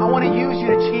 God is saying, I want to use you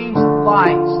to change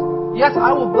lives. Yes,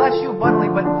 I will bless you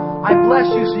abundantly, but I bless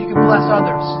you so you can bless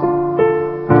others.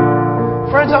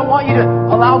 Friends, I want you to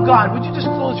allow God. Would you just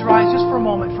close your eyes just for a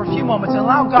moment, for a few moments, and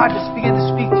allow God to begin to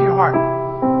speak to your heart.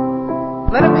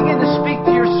 Let Him begin to speak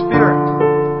to your spirit.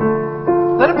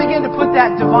 Let Him begin to put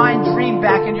that divine dream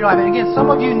back into your life. And again, some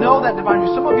of you know that divine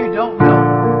dream. Some of you don't know.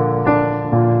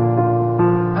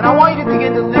 And I want you to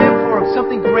begin to live for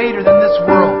something greater than this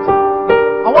world.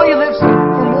 I want you to live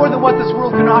for more than what this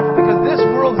world can offer, because this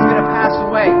world is going to pass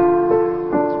away.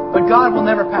 But God will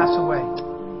never pass away.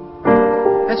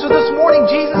 And so this morning,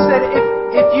 Jesus said,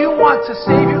 if you want to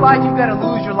save your life, you've got to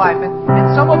lose your life. And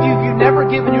some of you, you've never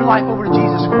given your life over to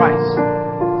Jesus Christ.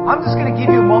 I'm just going to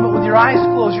give you a moment with your eyes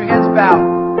closed, your heads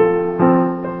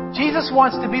bowed. Jesus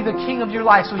wants to be the king of your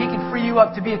life so He can free you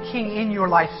up to be a king in your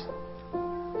life.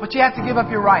 But you have to give up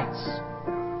your rights.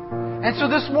 And so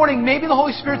this morning, maybe the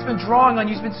Holy Spirit's been drawing on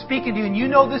you, He's been speaking to you, and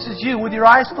you know this is you. With your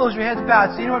eyes closed, your heads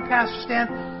bowed. Say, you know what, Pastor Stan?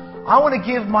 I want to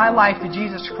give my life to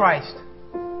Jesus Christ.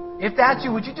 If that's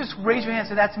you, would you just raise your hand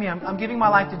and say, that's me. I'm giving my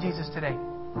life to Jesus today.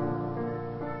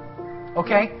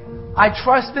 Okay? I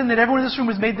trust in that everyone in this room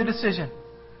has made the decision.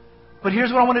 But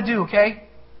here's what I want to do, okay?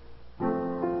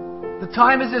 The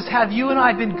time is this. Have you and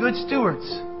I been good stewards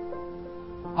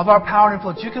of our power and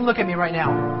influence? You can look at me right now.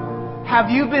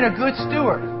 Have you been a good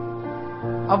steward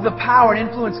of the power and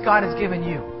influence God has given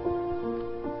you?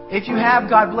 If you have,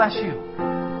 God bless you.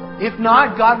 If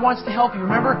not, God wants to help you.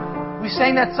 Remember, we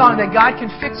sang that song that God can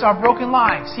fix our broken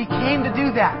lives. He came to do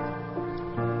that.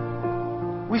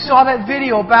 We saw that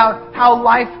video about how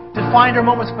life defined our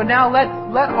moments, but now let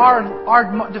our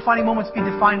defining moments be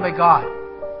defined by God.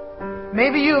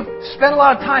 Maybe you've spent a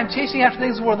lot of time chasing after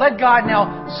things in the world. Let God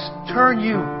now turn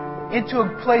you into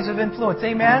a place of influence.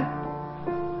 Amen?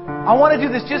 I want to do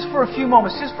this just for a few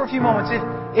moments. Just for a few moments.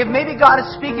 If maybe God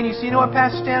is speaking, you say, you know what,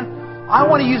 Pastor Stan? I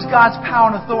want to use God's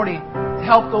power and authority to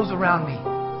help those around me.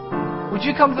 Would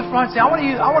you come to the front and say, I want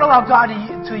to allow God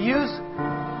to use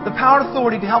the power and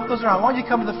authority to help those around. Why don't you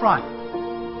come to the front?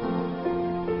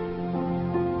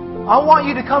 I want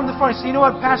you to come to the front and say, you know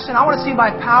what, Pastor Stan, I want to see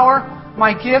my power,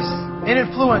 my gifts, and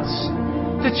influence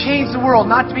to change the world,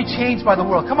 not to be changed by the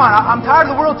world. Come on, I'm tired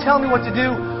of the world telling me what to do.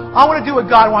 I want to do what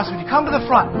God wants me to do. Come to the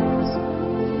front.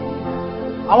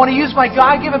 I want to use my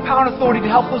God-given power and authority to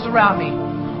help those around me.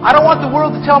 I don't want the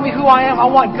world to tell me who I am. I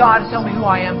want God to tell me who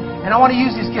I am. And I want to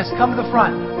use these gifts. Come to the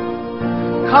front.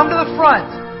 Come to the front.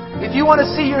 If you want to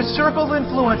see your circle of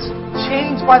influence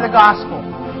changed by the gospel,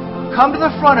 come to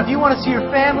the front. If you want to see your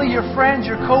family, your friends,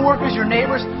 your co-workers, your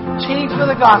neighbors changed by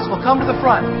the gospel, come to the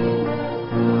front.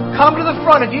 Come to the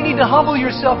front. If you need to humble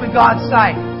yourself in God's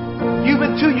sight, you've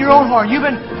been tooting your own horn, you've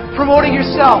been promoting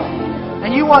yourself,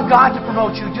 and you want God to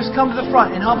promote you, just come to the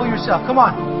front and humble yourself. Come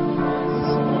on.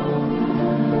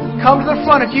 Come to the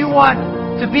front if you want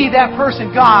to be that person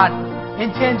God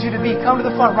intends you to be. Come to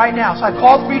the front right now. So I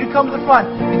called for you to come to the front.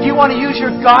 If you want to use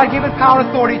your God-given power and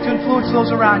authority to influence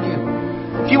those around you.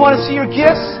 If you want to see your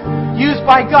gifts used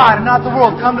by God and not the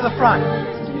world, come to the front.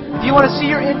 If you want to see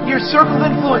your circle of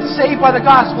influence saved by the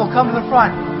gospel, come to the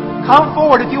front. Come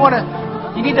forward if you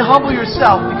need to humble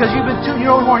yourself because you've been tooting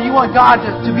your own horn. You want God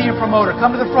to be your promoter.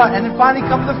 Come to the front. And then finally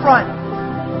come to the front.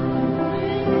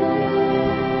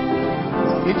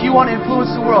 If you want to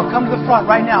influence the world, come to the front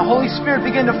right now. Holy Spirit,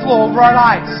 begin to flow over our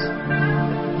lives.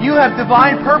 You have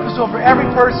divine purpose over every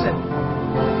person.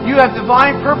 You have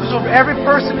divine purpose over every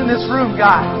person in this room,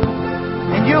 God.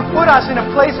 And you have put us in a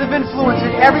place of influence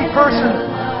in every person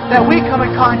that we come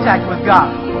in contact with,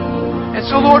 God. And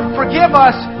so, Lord, forgive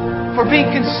us for being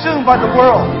consumed by the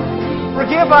world.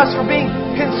 Forgive us for being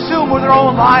consumed with our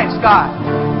own lives, God.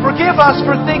 Forgive us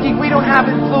for thinking we don't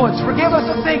have influence. Forgive us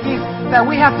for thinking that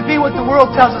we have to be what the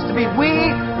world tells us to be.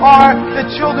 We are the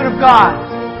children of God.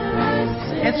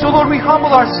 And so, Lord, we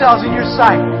humble ourselves in your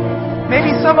sight.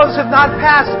 Maybe some of us have not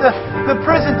passed the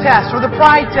prison test or the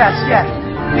pride test yet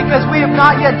because we have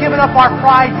not yet given up our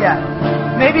pride yet.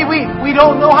 Maybe we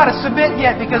don't know how to submit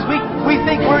yet because we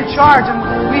think we're in charge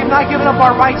and we have not given up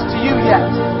our rights to you yet.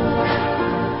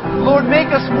 Lord,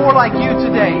 make us more like you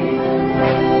today.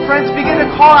 Friends, begin to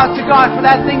call out to God for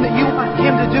that thing that you want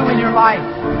Him to do in your life.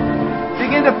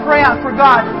 Begin to pray out for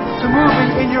God to move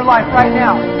in your life right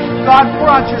now. God, pour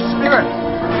out your Spirit.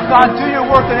 God, do your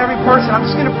work on every person. I'm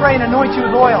just going to pray and anoint you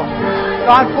with oil.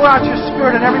 God, pour out your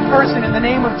Spirit on every person in the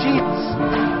name of Jesus.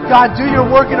 God, do your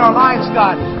work in our lives,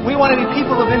 God. We want to be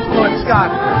people of influence,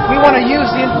 God. We want to use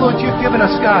the influence you've given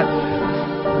us, God.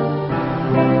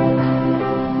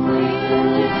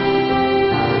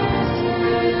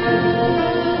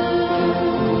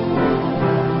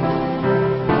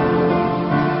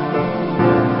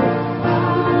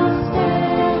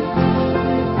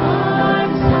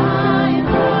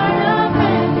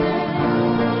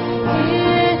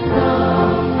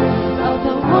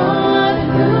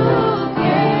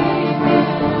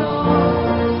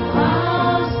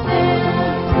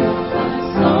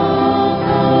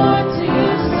 Lord.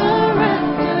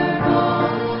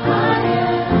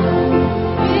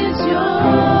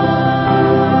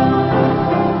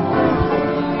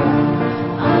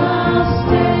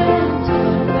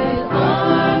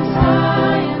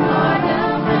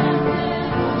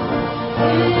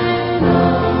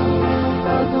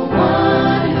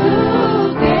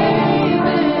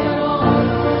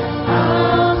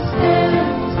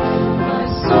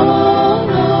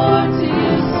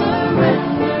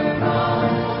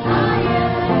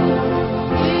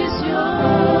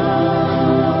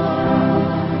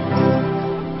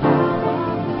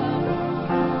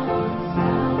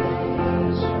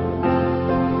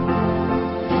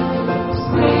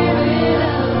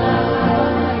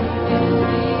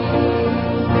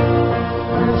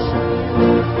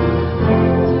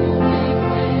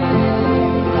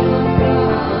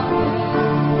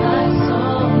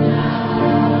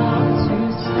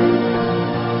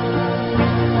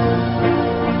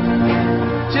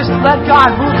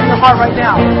 God move in your heart right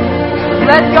now.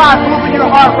 Let God move in your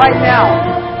heart right now.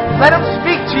 Let Him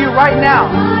speak to you right now.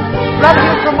 Let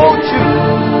Him promote you.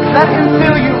 Let Him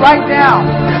fill you right now.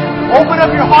 Open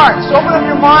up your hearts. Open up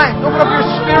your mind. Open up your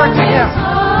spirit to Him.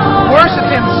 Worship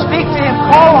Him. Speak to Him.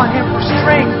 Call on Him for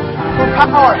strength, for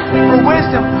power, for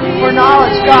wisdom, for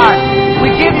knowledge, God.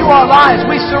 We give you our lives.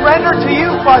 We surrender to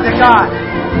you, Father God.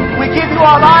 We give you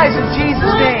our lives in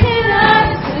Jesus' name.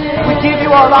 We give you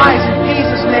our lives in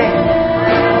Jesus' name.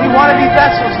 We want to be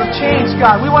vessels of change,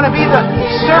 God. We want to be the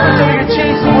servants that are going to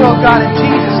change the world, God, in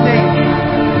Jesus' name.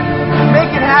 Make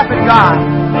it happen, God.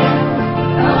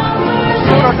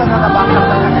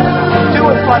 Do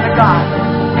it, Father God.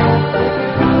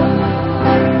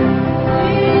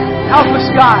 Help us,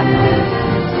 God.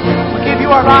 We give you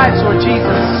our lives, Lord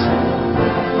Jesus.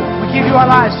 We give you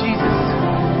our lives, Jesus.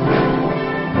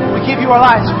 We give you our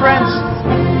lives, friends.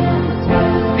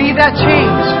 Be that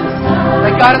change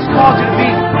that God has called you to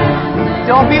be.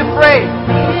 Don't be afraid.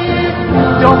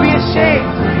 Don't be ashamed.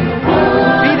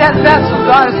 Be that vessel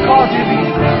God has called you to be.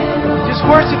 Just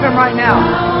worship Him right now.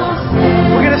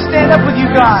 We're going to stand up with you,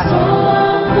 God.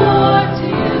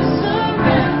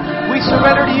 We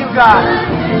surrender to you, God.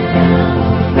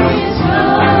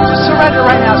 Just surrender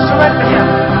right now. Surrender to Him.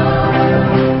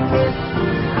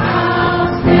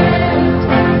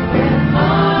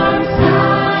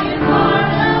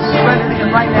 Surrender to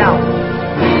Him right now.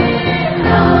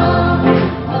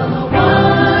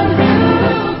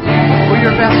 We're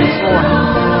your vessels, Lord.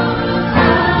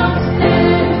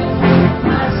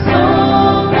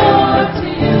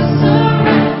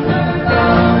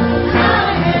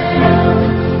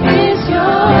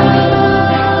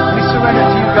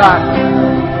 God.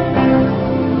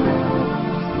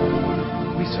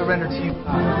 We surrender to you,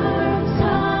 God.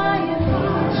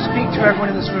 Speak to everyone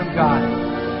in this room, God.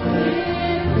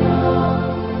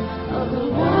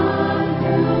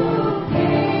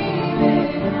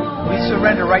 We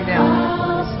surrender right now.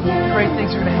 Great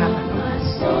things are going to happen.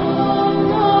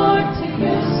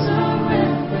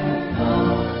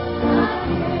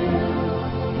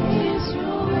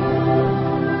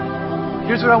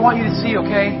 Here's what I want you to see,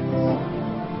 okay?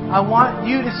 I want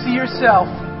you to see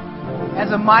yourself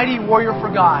as a mighty warrior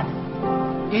for God.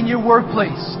 In your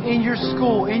workplace, in your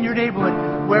school, in your neighborhood,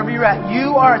 wherever you're at.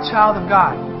 You are a child of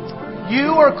God.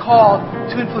 You are called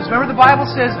to influence. Remember the Bible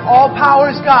says all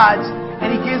power is God's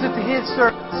and He gives it to His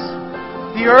servants.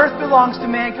 The earth belongs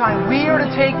to mankind. We are to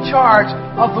take charge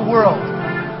of the world.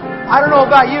 I don't know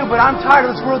about you, but I'm tired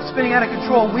of this world spinning out of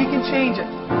control. We can change it.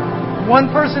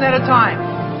 One person at a time.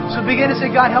 So begin to say,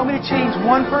 God, help me to change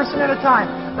one person at a time.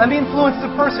 Let me influence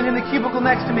the person in the cubicle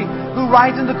next to me who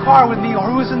rides in the car with me, or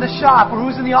who's in the shop, or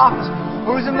who's in the office,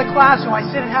 or who's in the classroom I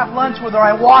sit and have lunch with, or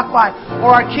I walk by,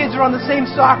 or our kids are on the same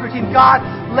soccer team. God,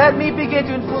 let me begin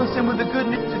to influence them with the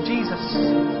good news of Jesus.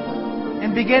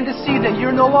 And begin to see that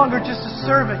you're no longer just a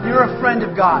servant, you're a friend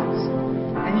of God's.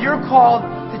 And you're called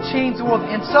to change the world.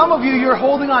 And some of you, you're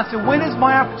holding on. So when is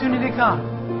my opportunity to come?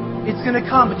 It's going to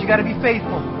come, but you got to be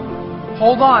faithful.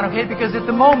 Hold on, okay? Because at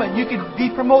the moment, you could be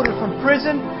promoted from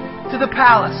prison to the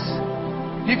palace.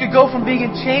 You could go from being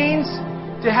in chains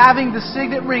to having the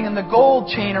signet ring and the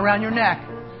gold chain around your neck.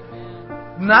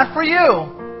 Not for you,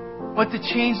 but to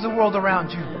change the world around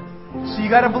you. So you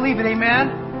got to believe it, amen?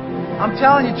 I'm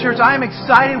telling you, church, I am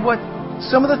excited what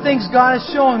some of the things God is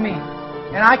showing me.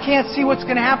 And I can't see what's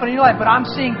going to happen in your life, but I'm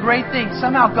seeing great things.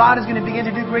 Somehow God is going to begin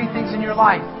to do great things in your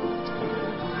life.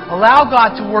 Allow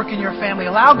God to work in your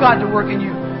family. Allow God to work in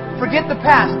you. Forget the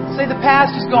past. Say the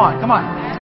past is gone. Come on.